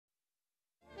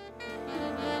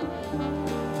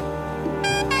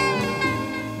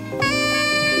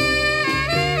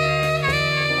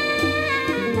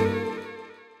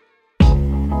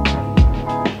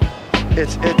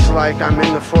It's like I'm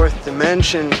in the fourth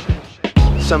dimension.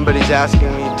 Somebody's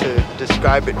asking me to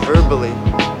describe it verbally,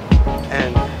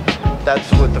 and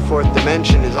that's what the fourth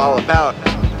dimension is all about.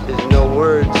 Is no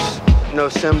words, no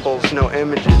symbols, no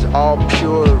images, all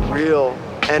pure, real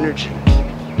energy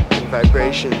and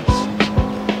vibrations.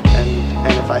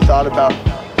 And if I thought about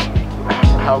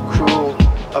how cruel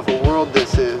of a world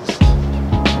this is,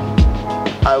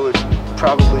 I would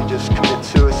probably just commit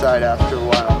suicide after a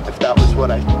while if that was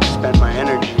what I spent my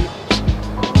energy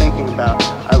thinking about.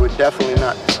 I would definitely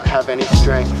not have any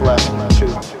strength left to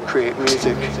create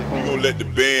music. We're gonna let the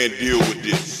band deal with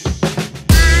this.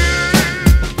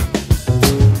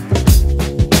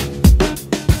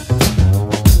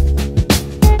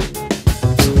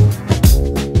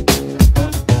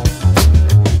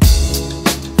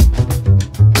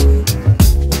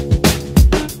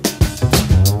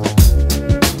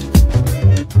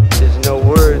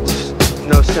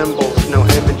 Symbols, no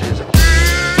images.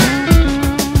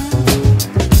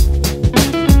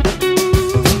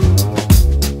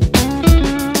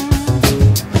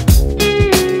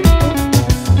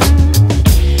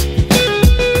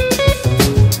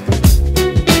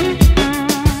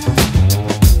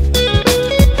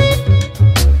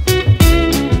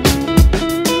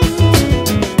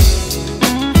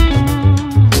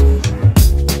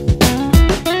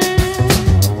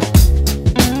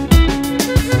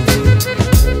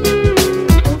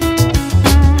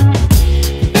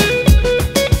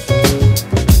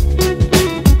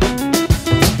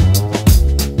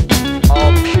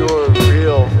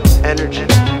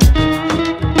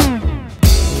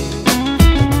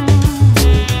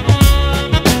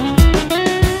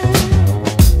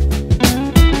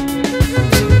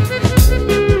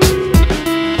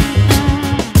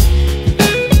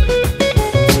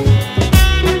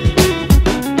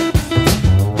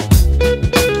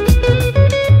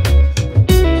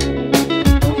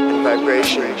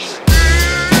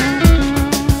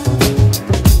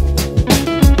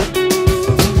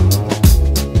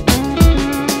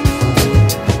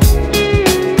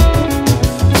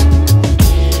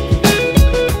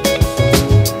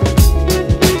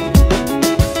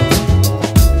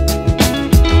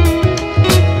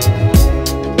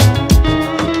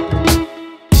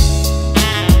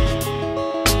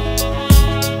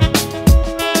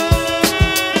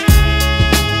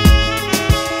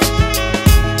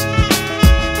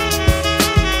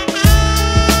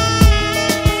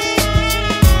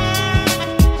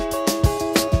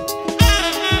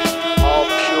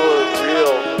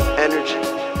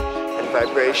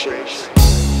 Vibrations.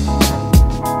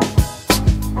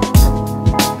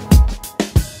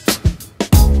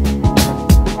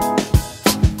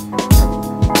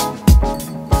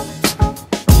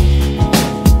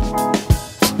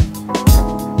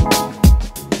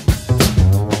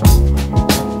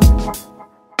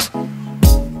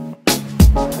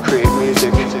 Create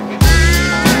music.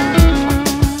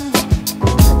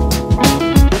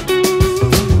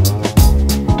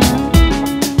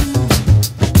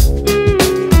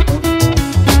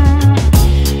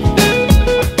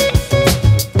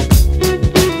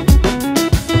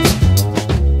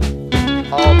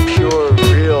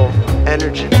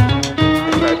 Energy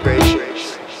and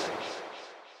vibrations.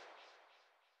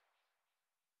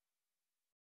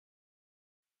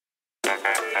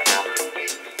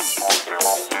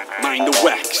 Mind the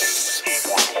wax,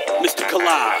 Mr.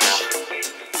 Collage.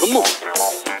 Come on.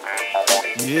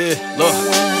 Yeah, look,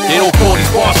 they don't call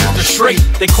these bars cause they're straight.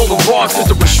 They call them bars cause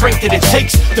the restraint that it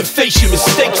takes to face your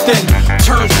mistakes, then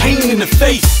turn pain into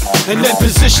faith, and then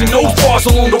position those bars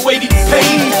along the way to your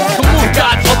pain. Come on,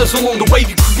 guide others along the way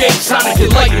to create sonic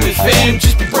enlightenment, fam.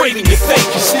 Just be brave in your faith.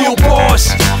 Cause steel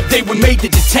bars, they were made to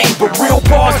detain, but real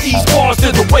bars, these bars,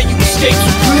 they're the way you escape.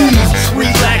 So please,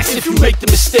 relax if you make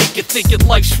the mistake. You think your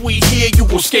life's sweet here, you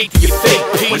won't skate to your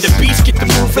fate. When the beats get the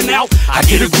moving out, I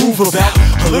get a groove about.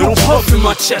 A little puff in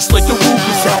my chest like the roof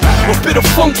is out. A bit of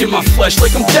funk in my flesh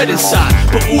like I'm dead inside,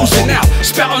 but oozing out,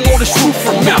 spouting all this truth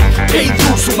from mouth. Paid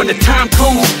through, so when the time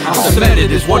comes, I'm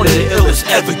cemented as one of the illest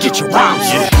ever. Get your rhymes.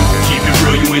 Yeah, keep it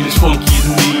real, you ain't as funky as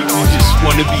me. You just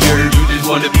wanna be heard, you just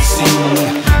wanna be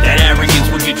seen. That arrogance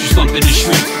will get you slumped in the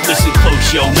streets. Listen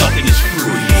close, yo, nothing is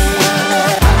free.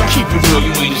 Keep it real,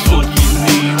 you ain't as funky as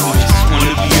me. You just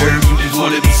wanna be heard, you just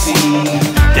wanna be seen.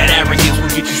 That arrogance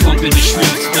will get you slumped in the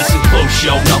streets. Listen close,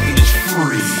 yo, nothing is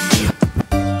free.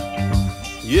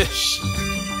 Yes.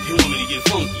 You want me to get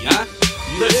funky, huh?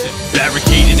 Listen,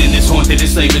 barricaded in this taunted,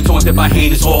 enslaved, taunted by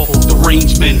heinous awful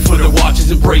derangement. For their watches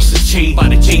and bracelets, chained by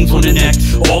the chains on the neck,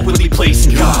 awkwardly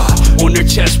placing God on their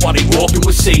chest while they walking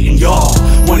with Satan. Y'all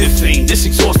wanna fame, this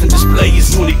exhausting display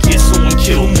is gonna get someone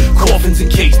killed. Coffins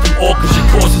encased in all cause your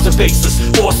causes are baseless.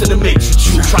 Lost in the matrix,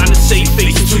 you trying to save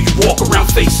face until you walk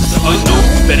around faces of unknown.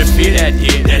 Better fear that,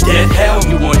 yeah, that dead hell,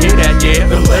 you won't hear that, yeah.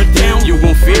 The let down, you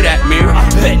won't fear that mirror. I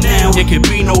bet now it can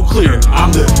be no clearer.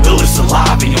 I'm the illest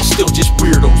alive and you're still just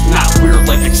weirdos. Not weird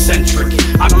like eccentric,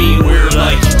 I mean weird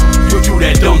like you do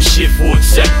that dumb shit for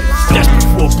acceptance. Desperate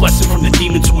for a blessing from the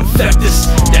demon to infect us.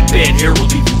 That bad air will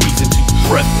leave you reason to your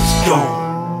breathless. Gone.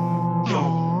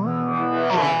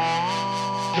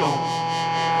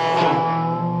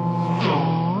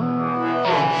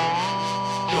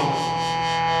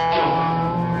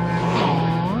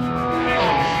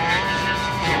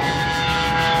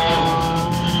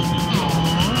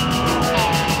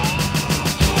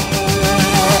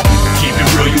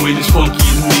 Funky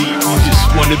as me, you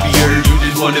just wanna be heard, you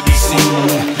just wanna be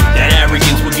seen. That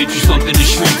arrogance will get you slumped in the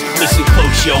streets. Listen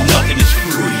close, yo, nothing is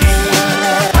free.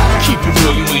 Keep it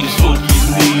real, you ain't as funky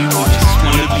as me. You just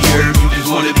wanna be heard, you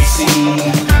just wanna be seen.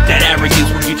 That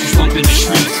arrogance will get you slumped in the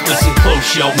streets. Listen close,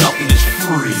 yo, nothing is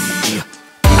free.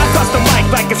 I toss the mic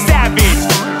like a savage.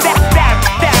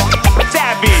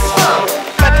 Savage.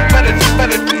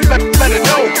 Better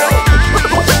know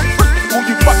who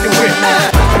you fucking with.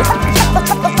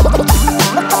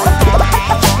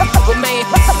 Remain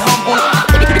humble.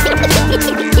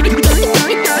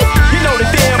 You know the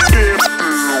damn shit.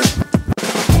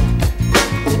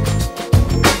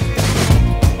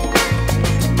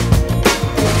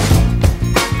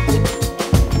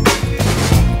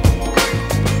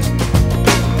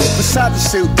 Beside the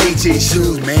suit, DJ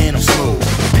shoes, man, I'm smooth.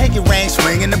 Pinky rain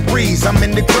swing in the breeze, I'm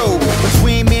in the groove.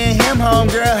 Between me and him,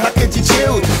 homegirl, how could you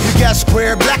choose? You got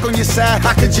Squair Blaq on your side,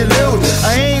 how could you lose?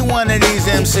 I ain't one of these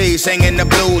MCs singing the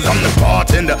blues. I'm the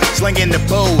bartender, slinging the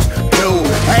booze. Dude,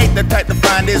 I ain't the type to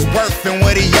find his worth in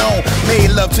what he own. Made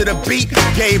love to the beat,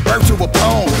 gave birth to a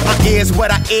poem. I is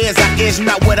what I is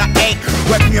not what I ain't.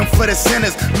 Requiem for the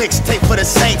sinners, mixtape for the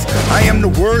saints. I am the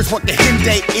words, what the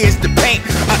Hyundai is the paint.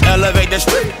 I elevate the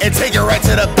street and take it right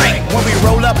to the bank. When we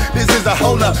roll up, this is a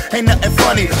hold up, ain't nothing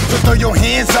funny. So throw your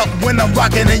hands up when I'm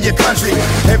rocking in your country.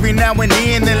 Every now and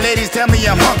then the ladies tell me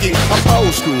I'm hunky. I'm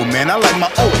old school, man, I like my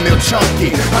oatmeal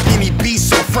chunky. How can he be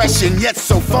so fresh and yet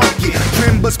so funky?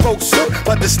 Trim bespoke suit,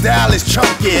 but the style is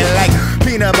chunky. Like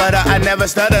peanut butter, I never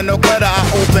stutter, no clutter.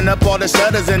 I open up all the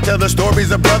shutters and tell the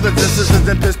stories of brothers and sisters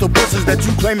and pistol pushers that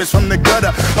you claim is from the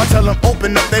gutter. I tell them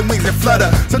open up their wings and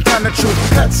flutter. Sometimes the truth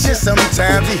cuts you,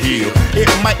 sometimes it heal. It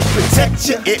might protect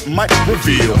you, it might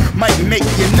reveal. Might make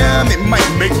you numb, it might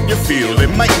make you feel. It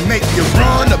might make you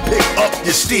run or pick up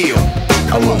your steel.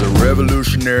 I was a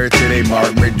revolutionary till they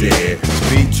marked me dead.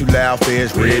 Speak too loud,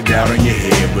 fast, red down on your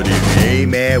head. But if you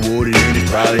ain't mad, what it is,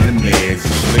 it's probably the meds.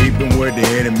 Sleeping with the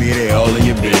enemy, they all in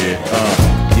your bed.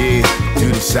 Yeah, do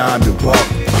the zombie walk.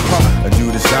 I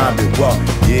do the zombie walk.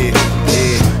 Yeah,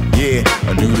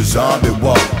 I do the zombie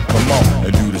walk. Come on, I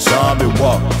do the zombie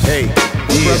walk. Hey,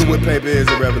 yeah. Brother with Paper is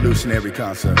a revolutionary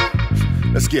concept.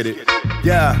 Let's get it.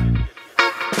 Yeah.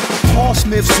 Paul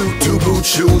Smith suit, 2 boot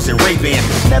shoes, and Ray-Ban.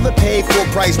 Never paid full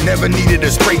price, never needed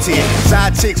a spray tan.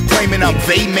 Side chicks claiming I'm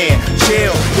Vayman.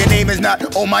 Chill, your name is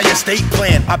not on my estate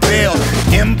plan. I bailed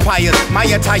empires, my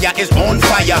attire is on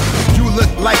fire. You look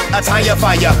like a tire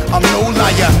fire, I'm no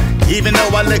liar. Even though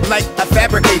I look like a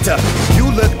fabricator,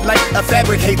 you look like a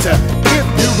fabricator. If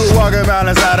you could walk around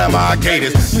inside of my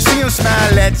gators, you see them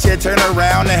smile at you, turn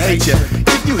around and hate you.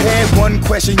 If you had one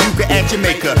question you could ask your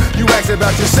maker, you ask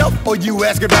about yourself or you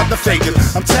ask about the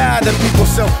fakers. I'm tired of people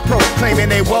self-proclaiming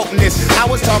they wokeness. I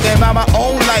was talking about my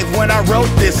own life when I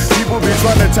wrote this. People be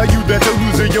trying to tell you that you're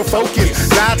losing your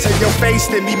focus. Lie to your face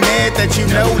and be mad that you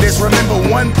know this. Remember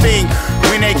one thing,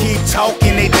 when they keep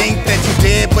talking they think that you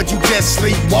dead but you just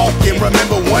sleepwalking.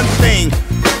 Remember one thing,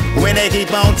 when they keep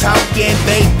on talking,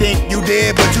 they think you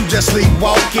dead, but you just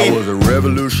sleepwalking. I was a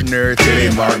revolutionary till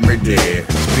they marked me dead.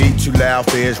 Speak too loud,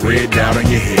 fast, red down on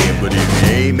your head. But if you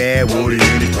ain't mad, what it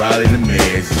is, it's probably the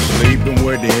meds. Sleeping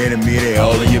with the enemy, they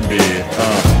all in your bed.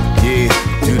 Yeah,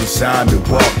 do the zombie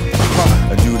walk.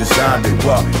 I do the zombie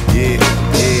walk. Yeah,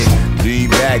 lean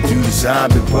back, do the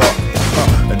zombie walk.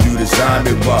 I do the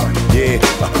zombie walk. Yeah,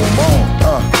 come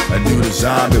on. I do the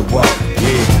zombie walk.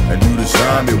 Yeah, I do the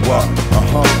zombie walk.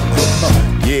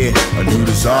 Yeah, I do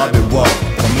the zombie walk.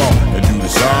 Come on, I do the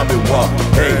zombie walk.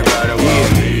 Hey,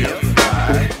 yeah.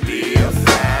 Live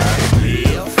right,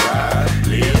 live right,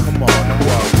 live. Come on, I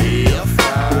walk. Live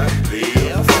right,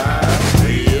 live right,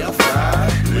 live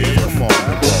right, live. Come on,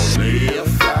 I walk.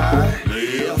 Live right,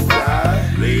 live right,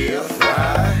 live.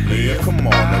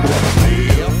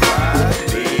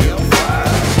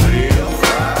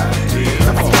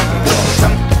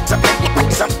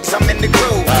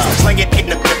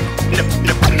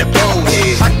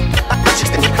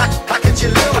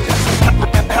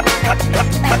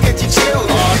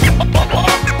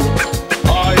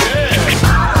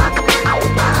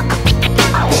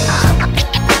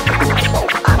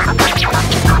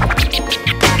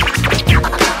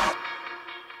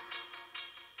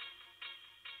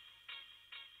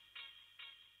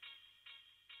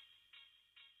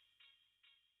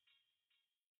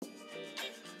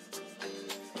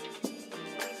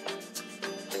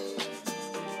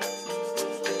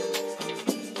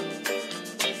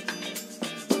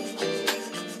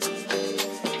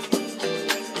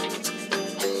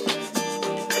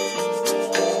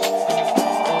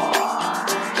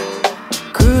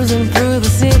 through the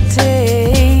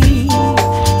city,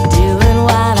 doing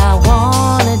what I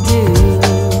wanna do.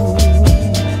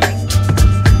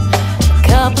 A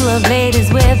couple of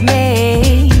ladies with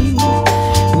me,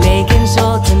 making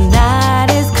sure tonight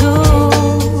is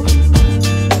cool.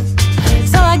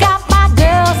 So I got my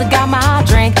girls, I got my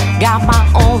drink, got my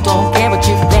own, don't care what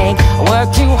you think. I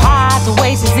work too hard to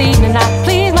waste this evening, I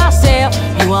please myself.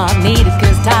 You want me to,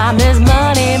 cause time is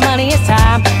money, money is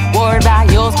time. Worry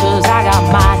about yours, cause I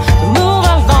got mine. So move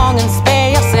along and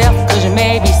spare yourself, cause you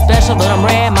may be special, but I'm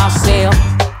rare myself.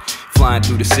 Flying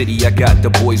through the city, I got the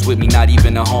boys with me, not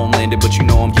even a homelander, but you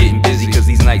know I'm getting busy, cause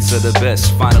these nights are the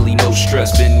best. Finally no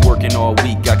stress, been working all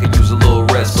week, I could use a little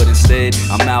rest, but instead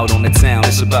I'm out on the town,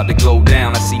 it's about to go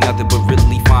down. I see nothing but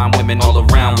really fine women all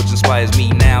around, which inspires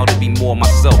me now to be more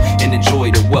myself and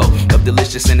enjoy the wealth of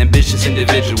delicious and ambitious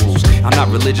individuals. I'm not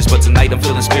religious, but tonight I'm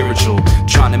feeling spiritual,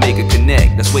 trying to make a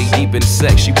connect that's way deep in the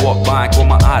sex. She walked by and caught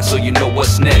my eye, so you know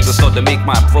what's next. I started to make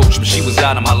my approach, but she was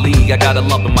out of my league. I got a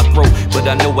lump in my throat, but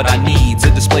I know what I need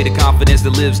to display the confidence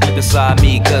that lives deep inside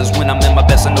me, cause when I'm in my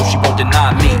best I know she won't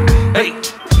deny me. Hey!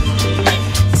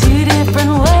 Two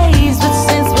different ways, but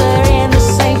since we're in the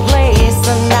same place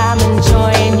and I'm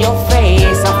enjoying your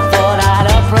face, I thought I'd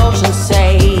approach and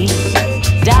say,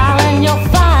 darling, you're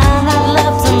fine, I'd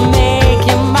love to make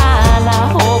you mine. I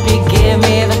hope you give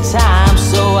me the time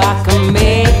so I can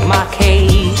make my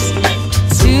case.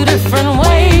 Two different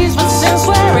ways, but since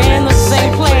we're in the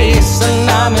same place and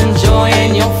I'm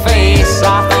enjoying your face,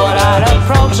 I thought I'd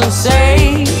approach and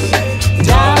say,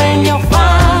 darling, you're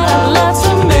fine, I'd love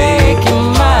to make you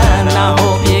mine. I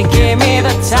hope you give me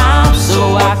the time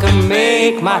so I can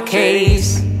make my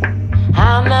case.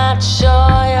 I'm not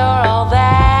sure you're all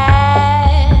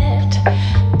that,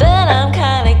 but I'm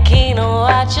kinda keen on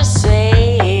what you're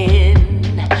saying.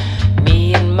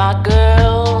 Me and my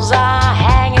girls are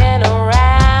hanging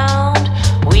around,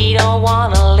 we don't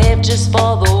wanna live just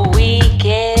for the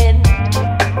weekend.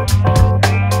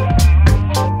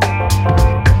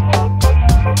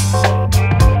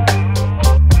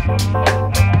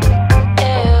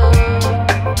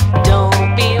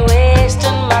 Don't be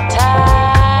wasting my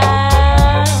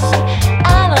time, I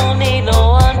don't need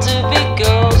no one to be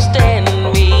ghosting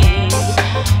me.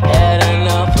 Had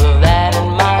enough of that in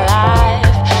my life,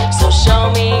 so show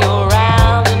me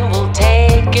around and we'll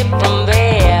take it from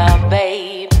there,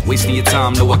 babe. Wasting your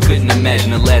time, no, I couldn't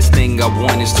imagine. The last thing I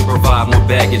want is to provide more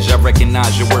baggage. I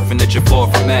recognize your worth and that you're far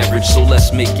from average, so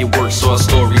let's make it work so our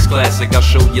story's classic. I'll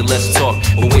show you less talk,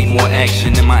 but way more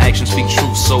action, and my actions speak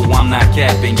truth, so I'm not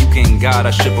capping. You can guide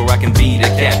our ship or I can be the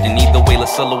captain. Either way,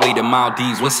 let's sail away to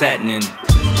Maldives, what's happening?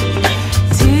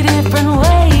 Two different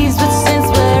ways, but since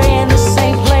we're in the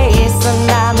same place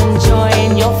and I'm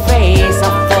enjoying your face,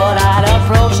 I thought I'd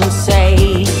approach and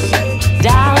say,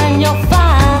 darling, you're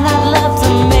fine, I'd love to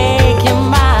make you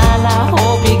mine. I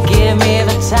hope you give me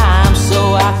the time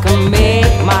so I can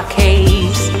make my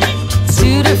case.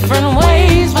 Two different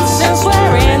ways, but since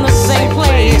we're in the same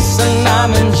place and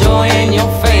I'm enjoying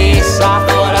your face, I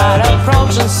thought I'd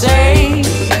approach and say,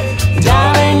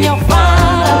 darling, you're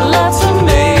fine, I'd love to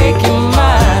make you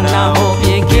mine. I hope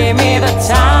you give me the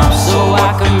time so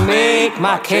I can make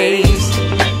my case.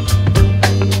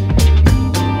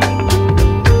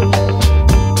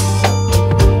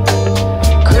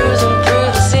 Cruising through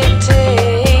the city,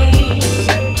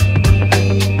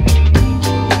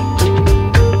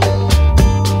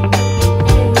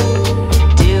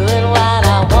 doing what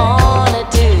I wanna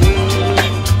do.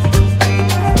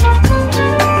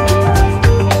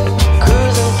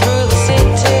 Cruising through the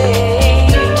city,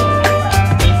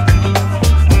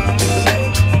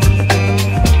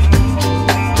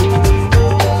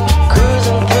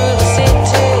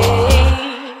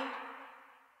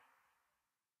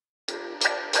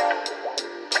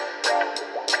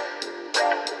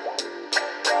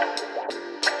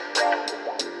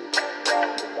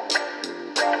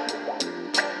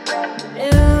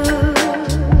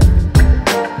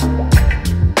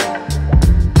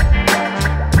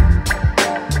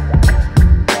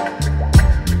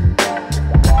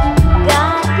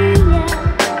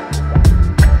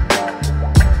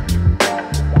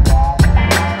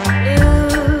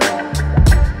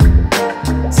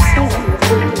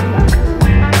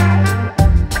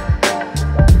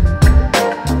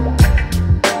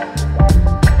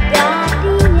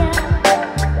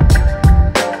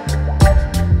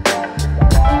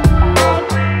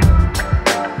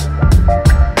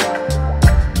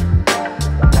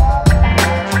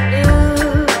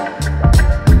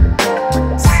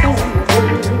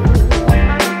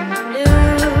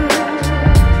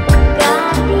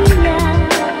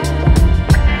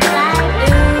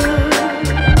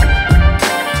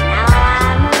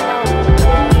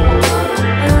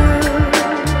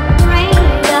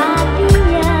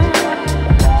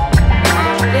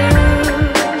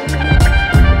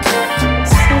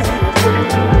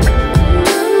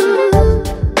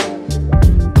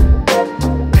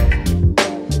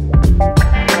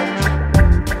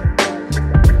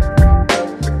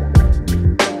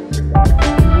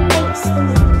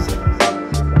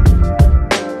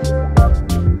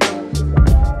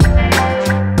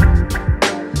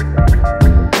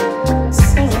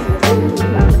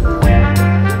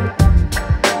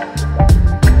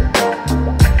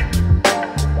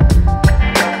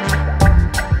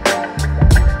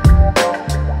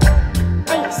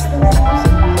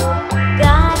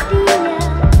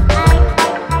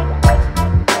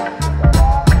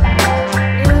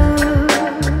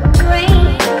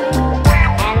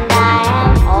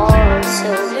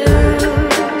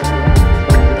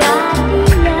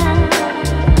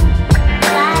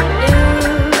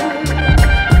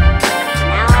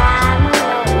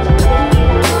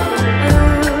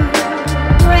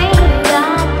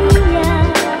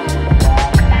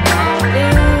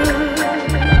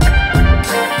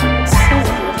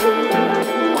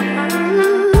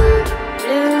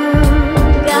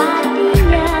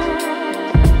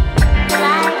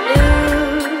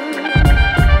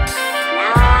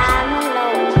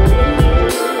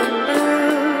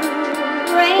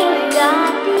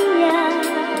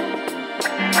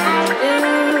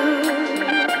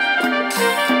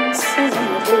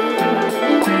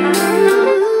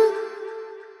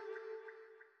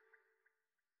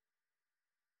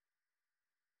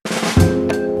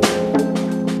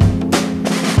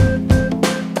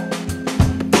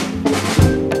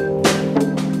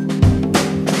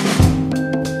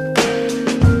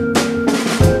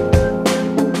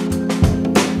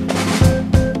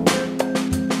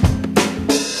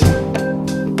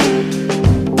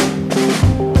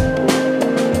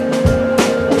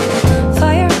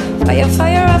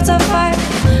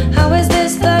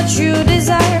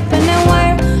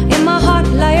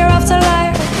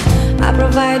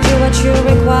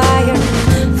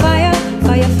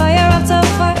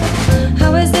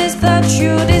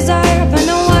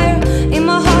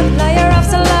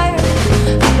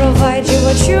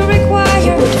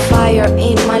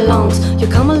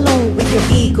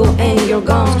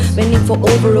 for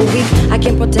over a week. I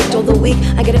can protect all the weak,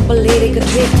 I get a political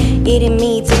trick. Eating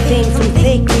meat to think from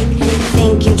thick.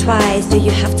 Thinking twice, do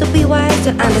you have to be wise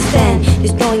to understand?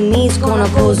 Destroying me is gonna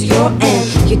cause your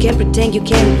end. You can't pretend you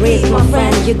can't breathe, my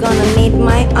friend. You're gonna need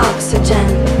my oxygen.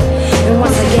 And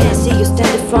once again I see you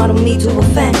stand in front of me to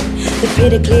offend. They're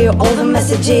pretty clear, all the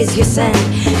messages you send.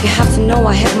 You have to know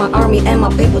I have my army and my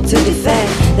people to defend.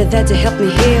 They're there to help me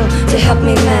heal, to help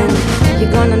me mend.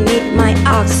 You're gonna need my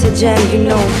oxygen, you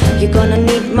know. You're gonna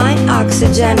need my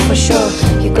oxygen for sure.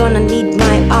 You're gonna need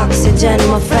my oxygen,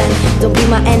 my friend. Don't be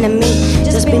my enemy,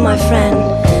 just be my friend.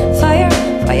 Fire,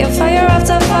 fire, fire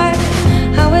after fire.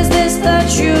 How is this that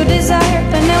you desire?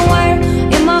 Pen and wire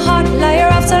in my heart, liar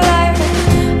after liar.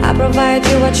 I provide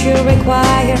you what you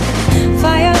require.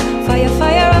 Fire, fire,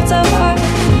 fire after fire.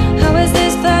 How is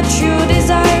this that you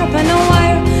desire? Pen and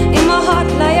wire in my heart,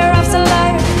 liar after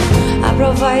liar. I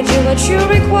provide you what you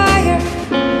require.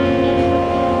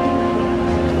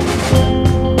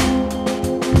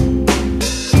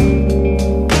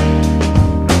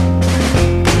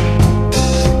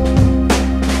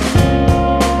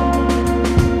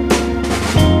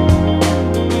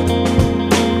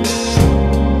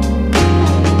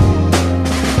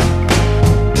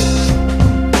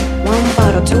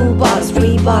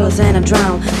 Bottles and I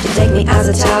drown. To take me as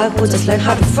a child who just learned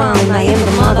how to frown. I am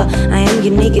the mother, I am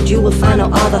unique and you will find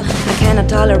no other. I cannot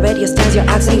tolerate your stance, your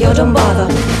accent, you don't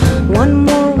bother. One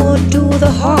more would do the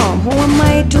harm. Who am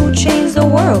I to change the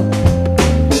world?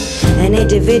 An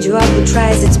individual who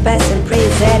tries its best and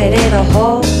prays that it is a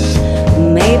whole.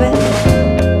 Maybe.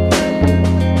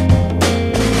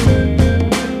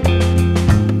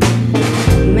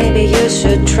 Maybe you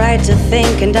should try to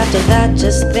think, and after that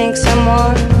just think some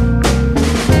more.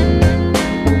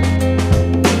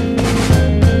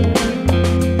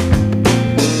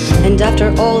 And after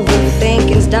all the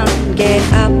thinking's done, get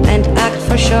up and act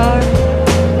for sure.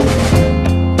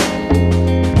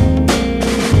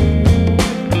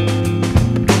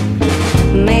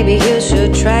 Maybe you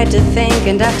should try to think,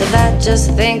 and after that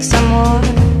just think some more.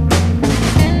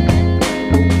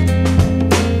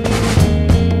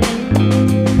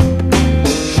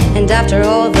 And after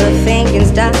all the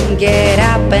thinking's done, get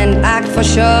up and act for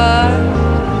sure.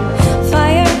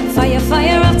 Fire, fire,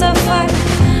 fire after fire.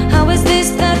 How is this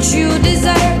that you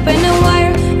desire? Pen and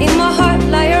wire in my heart,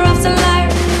 liar after liar.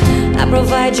 I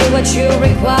provide you what you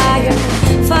require.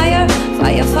 Fire,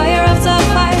 fire, fire after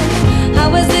fire.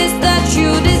 How is this that you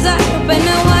desire? Pen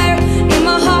and wire in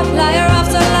my heart, liar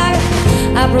after liar.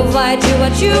 I provide you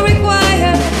what you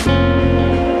require.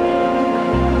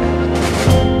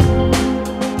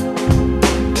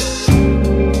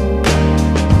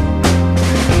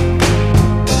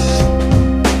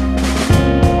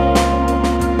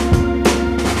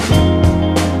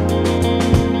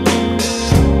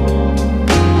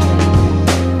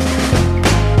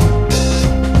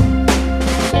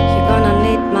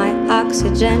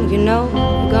 You know,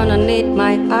 you're gonna need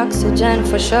my oxygen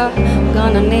for sure. You're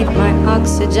gonna need my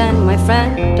oxygen, my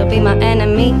friend. Don't be my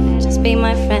enemy, just be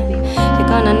my friend. You're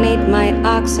gonna need my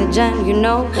oxygen, you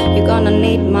know. You're gonna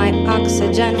need my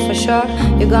oxygen for sure.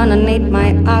 You're gonna need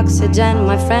my oxygen,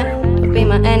 my friend. Don't be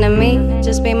my enemy,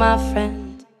 just be my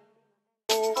friend.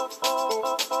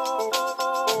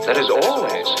 There is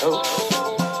always hope.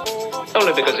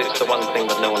 Only because it's the one thing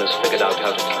that no one has figured out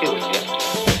how to kill yet.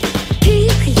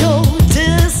 Keep your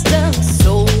distance,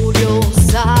 hold your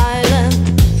silence.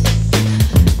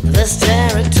 This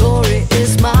territory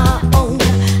is my own.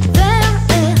 There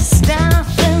is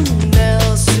nothing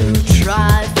else to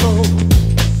try for.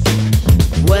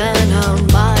 When our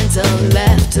minds are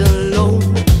left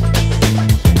alone,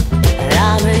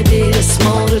 I may be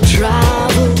small to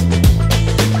travel,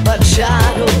 but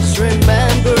shadows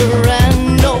remember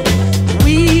and know.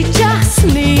 We just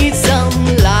need some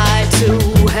light to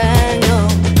hang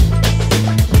on,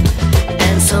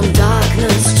 and some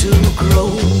darkness to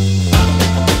grow.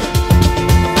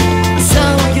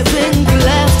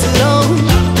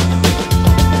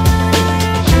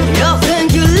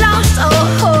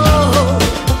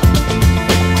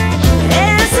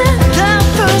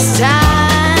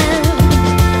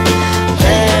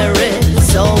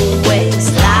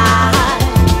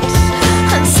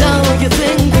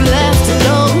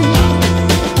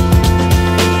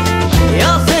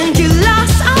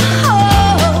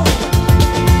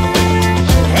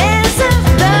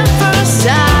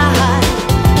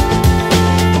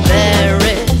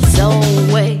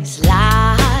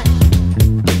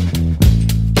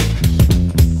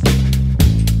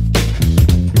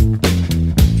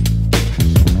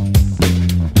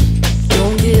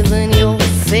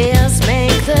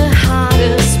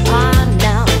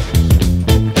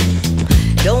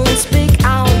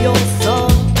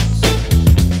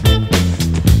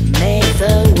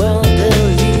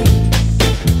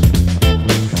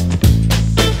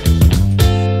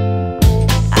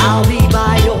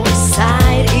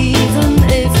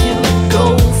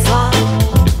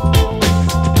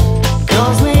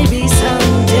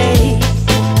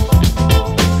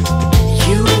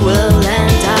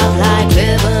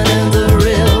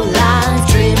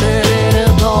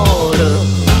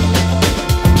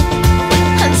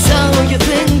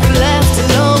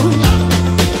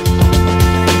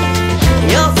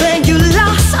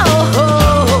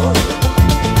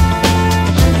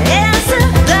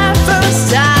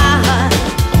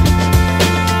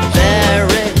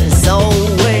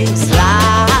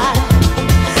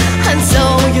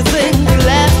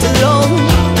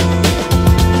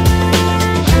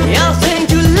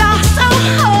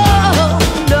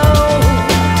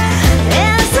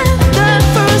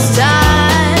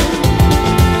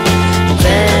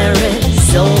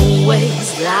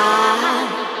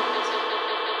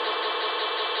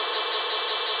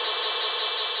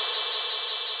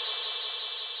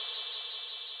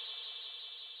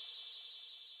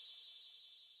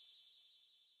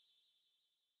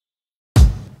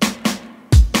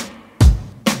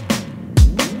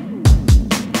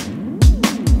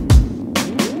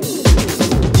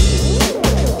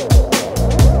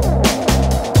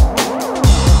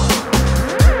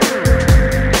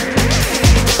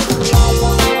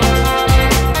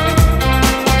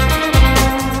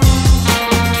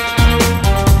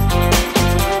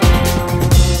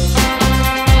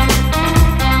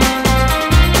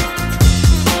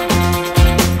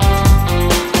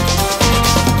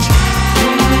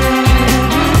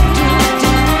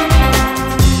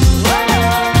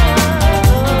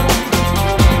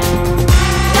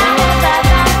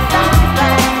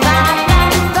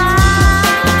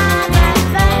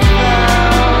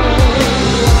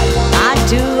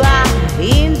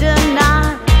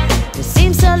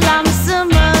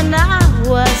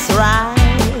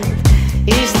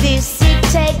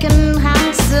 taken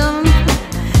handsome.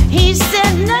 He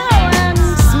said no and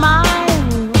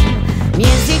smiled.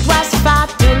 Music was far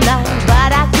too loud,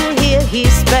 but I could hear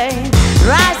his pain.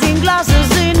 Rising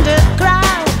glasses in the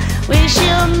crowd. We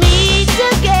shall meet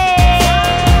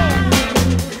again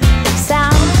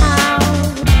somehow.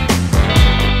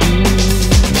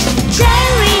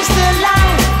 Cherish the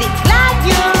life, be glad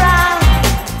you're out,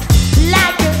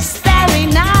 like a starry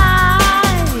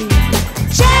night.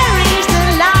 Cherish the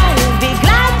life, be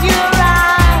glad you're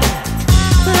out,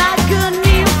 like a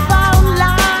newfound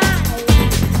life.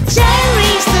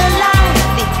 Cherish the life,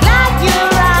 be glad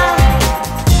you're out,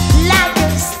 like a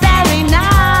starry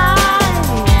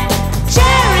night.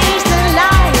 Cherish the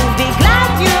life, be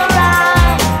glad you're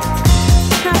out,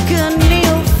 like a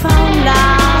newfound life.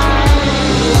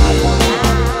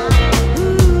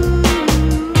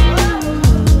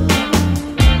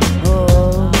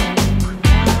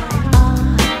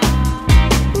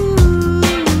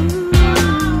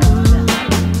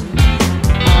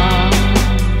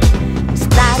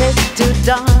 Started to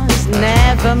dance,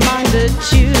 never mind the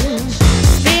tune,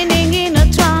 spinning in a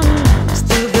trance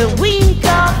to the wink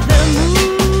of the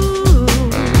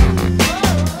moon.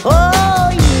 Oh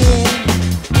yeah.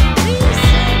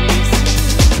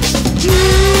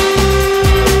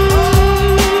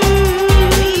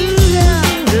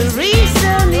 The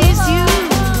reason is you.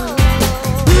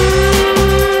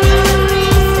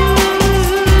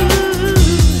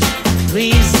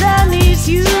 Reason is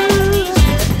you.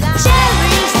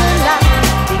 Cherish the life,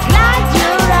 be glad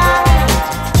you're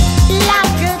out,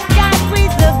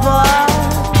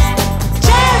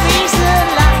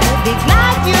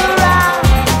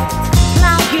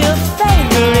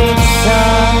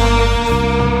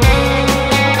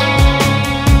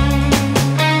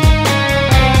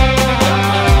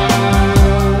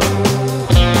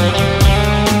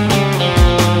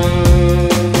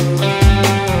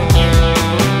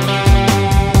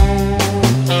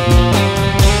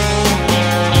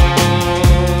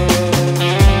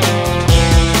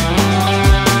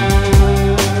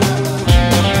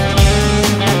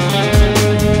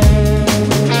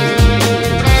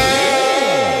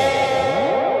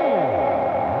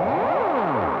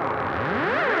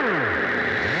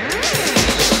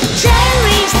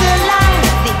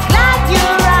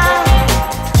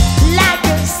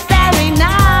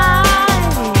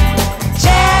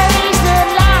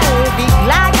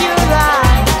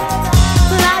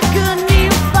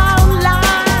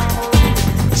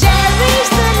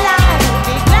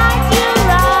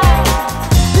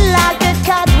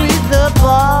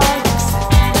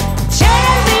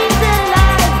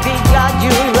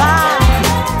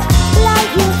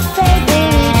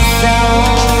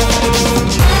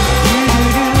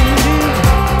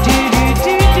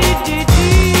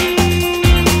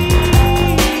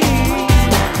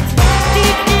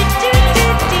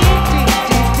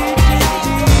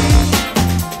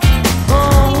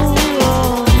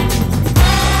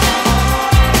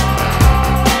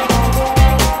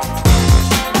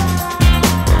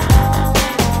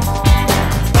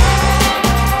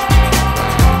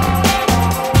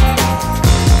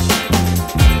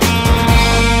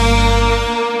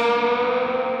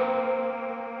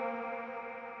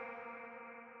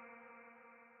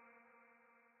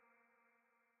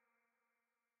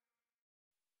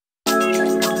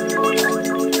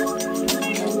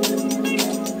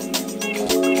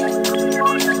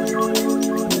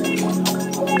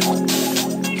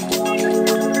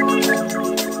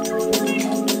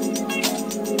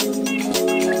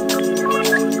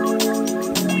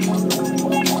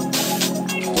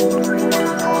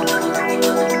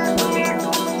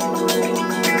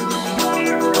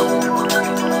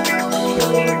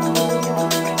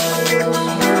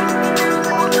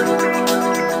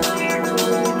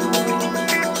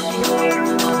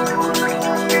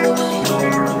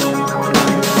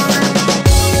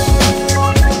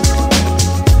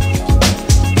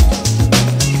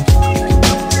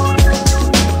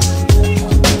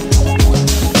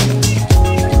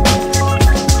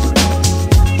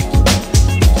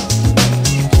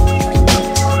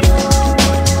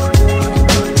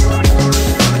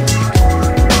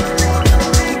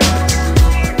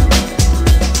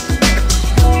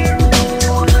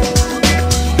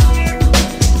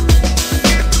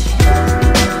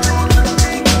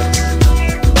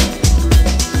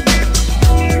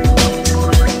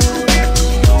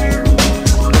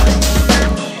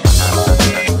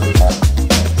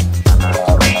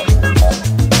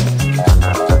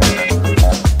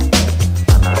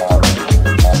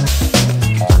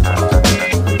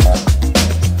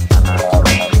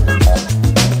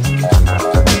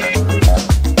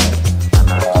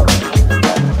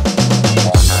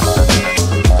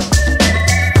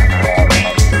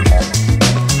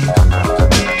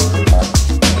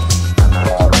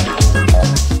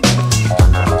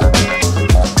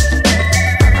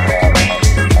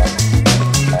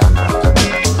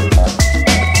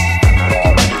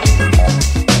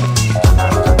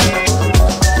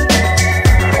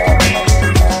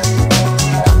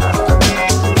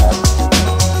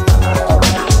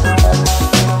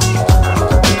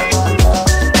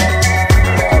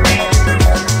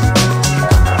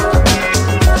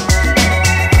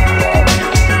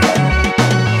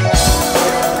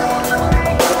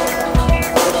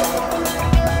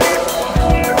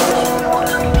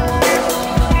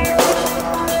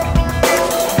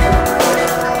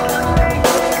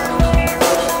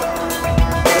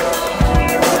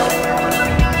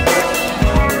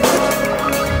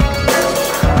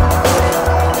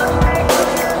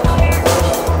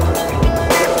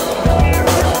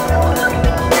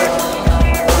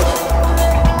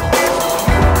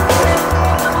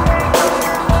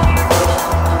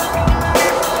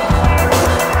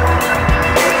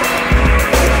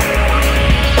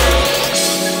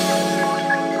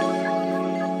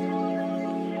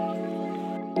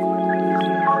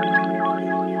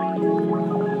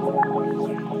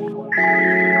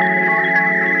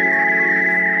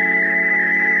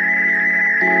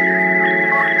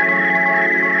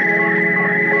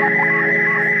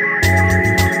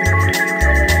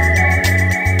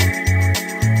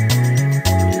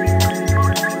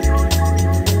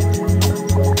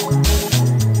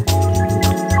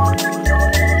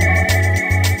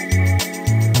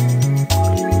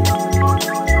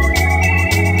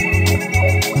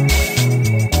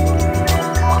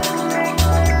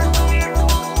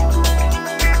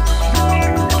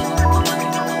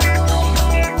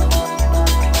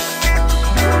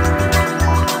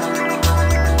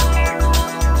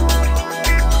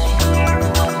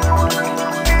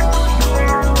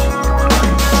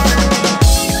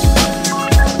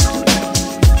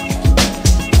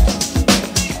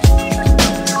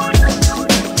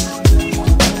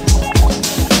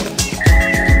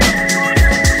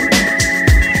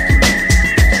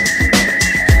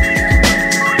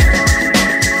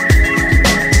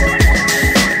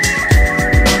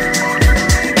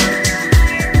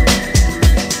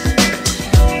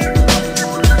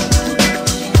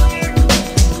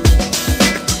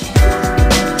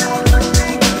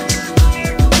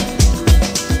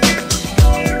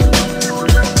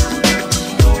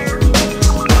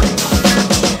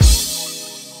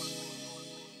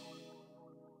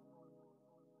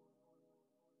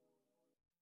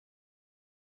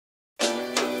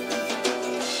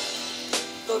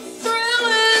 thrill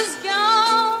is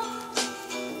gone.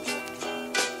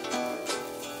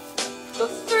 The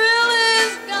thrill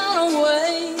is gone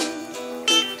away.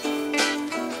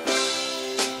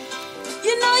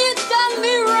 You know you done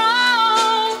me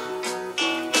wrong.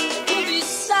 You'll be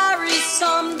sorry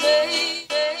someday.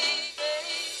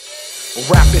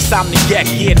 Rap insomniac,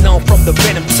 yeah, known from the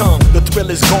venom tongue. The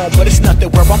thrill is gone, but it's nothing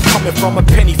where I'm coming from. A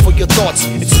penny for your thoughts,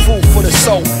 it's food for the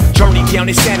soul. Journey down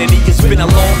insanity, it's been a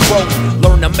long road.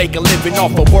 Learn to make a living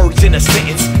off of words in a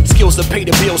sentence. Skills to pay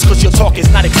the bills, cause your talk is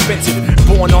not expensive.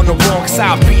 Born on the wrong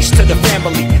side, peace to the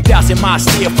family. 1,000 miles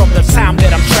steer from the time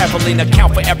that I'm traveling.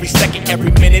 Account for every second,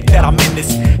 every minute that I'm in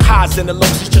this. Highs and the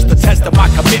lows is just a test of my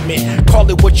commitment. Call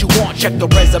it what you want, check the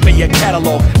resume and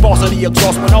catalog. Balls of the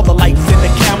exhaust when all the lights and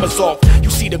the cameras off. You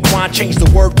see the grind, change the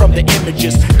word from the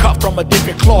images. Cut from a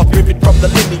different cloth, rivet from the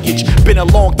lineage. Been a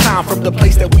long time from the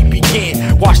place that we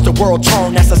began. Watch the world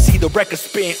turn as I see the record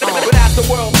spin. But as the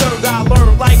world turned, I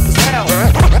learned life is hell.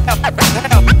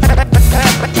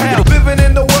 Living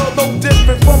in the world no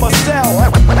different from a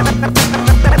cell.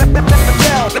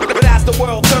 But as the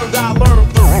world turned, I learned.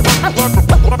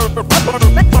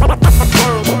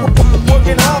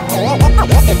 Working hard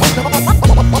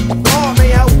may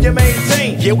help you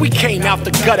maintain. Yeah, we came out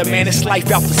the gutter, man, it's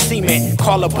life out the cement.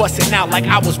 Caller busting out like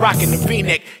I was rocking the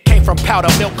V-neck. Came from powder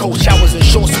milk, cold showers and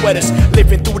short sweaters.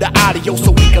 Living through the audio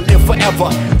so we can live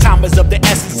forever. Time is of the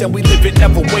essence and we live it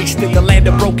never wasted. The land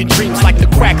of broken dreams like the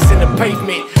cracks in the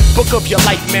pavement. Book of your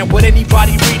life, man, would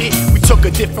anybody read it? We took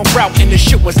a different route and the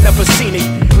shit was never seen it.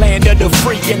 Land of the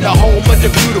free and the home of the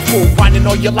beautiful. Grinding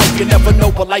all your life, you never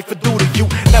know what life would do to you.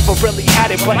 Never really had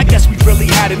it, but I guess we really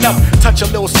had enough. Touch a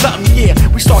little something, yeah,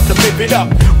 we start to live it up.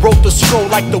 Wrote the scroll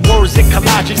like the words in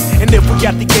collages. And if we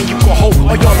at the game, you can hold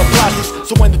all your applauses.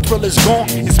 So when the thrill is gone,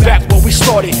 it's back where we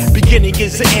started. Beginning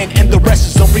is the end and the rest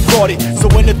is unregarded. So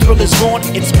when the thrill is gone,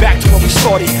 it's back to where we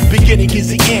started. Beginning is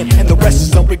the end and the rest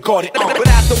is unregarded. But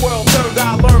as the world turned,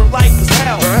 I learned life is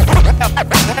hell.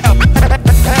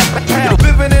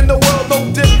 Living in the world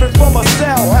no different from a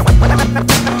cell.